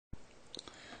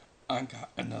I got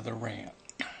another rant.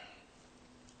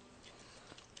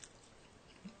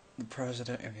 The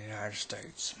President of the United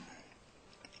States.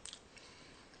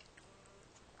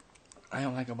 I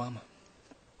don't like Obama.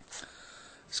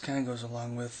 This kind of goes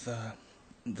along with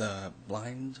the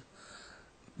blind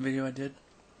video I did,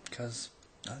 because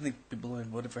I think people would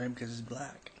vote for him because he's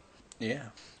black.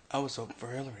 Yeah, I was hoping for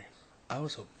Hillary. I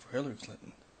was hoping for Hillary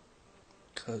Clinton,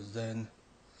 because then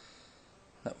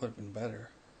that would have been better.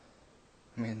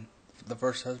 I mean, the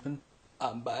first husband,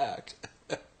 I'm back.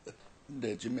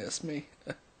 Did you miss me?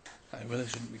 I really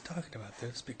shouldn't be talking about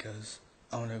this because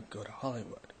I want to go to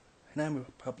Hollywood, and I'm a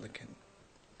Republican.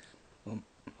 Well,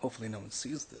 hopefully no one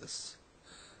sees this.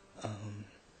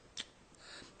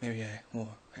 Maybe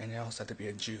and I also have to be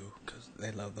a Jew, because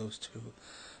they love those two.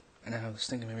 And I was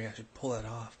thinking maybe I should pull that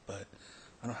off, but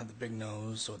I don't have the big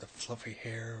nose or the fluffy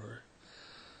hair,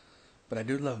 but I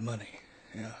do love money.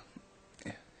 Yeah.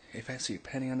 If I see a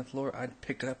penny on the floor, I'd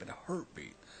pick it up in a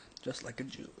heartbeat, just like a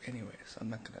Jew. Anyways, I'm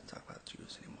not going to talk about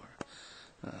Jews anymore.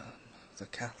 The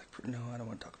Catholic, no, I don't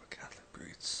want to talk about Catholic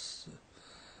priests.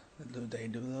 They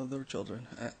do love their children.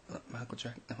 Michael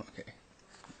Jackson, no, okay.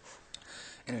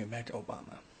 Anyway, back to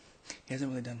Obama. He hasn't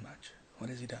really done much. What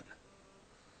has he done?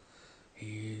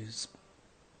 He's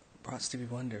brought Stevie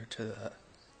Wonder to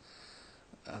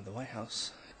the White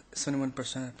House.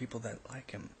 71% of people that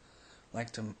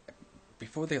liked him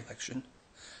before the election,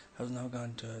 has now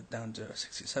gone down to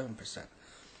 67%.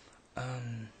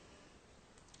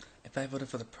 If I voted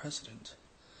for the president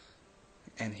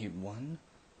and he won,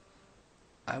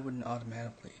 I wouldn't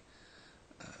automatically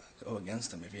go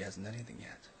against him if he hasn't done anything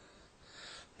yet.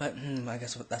 But I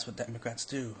guess that's what Democrats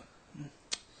do.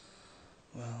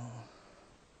 Well,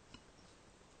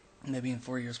 maybe in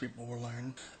 4 years people will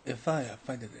learn. If I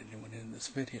offended anyone in this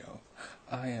video,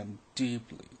 I am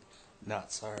deeply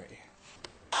not sorry.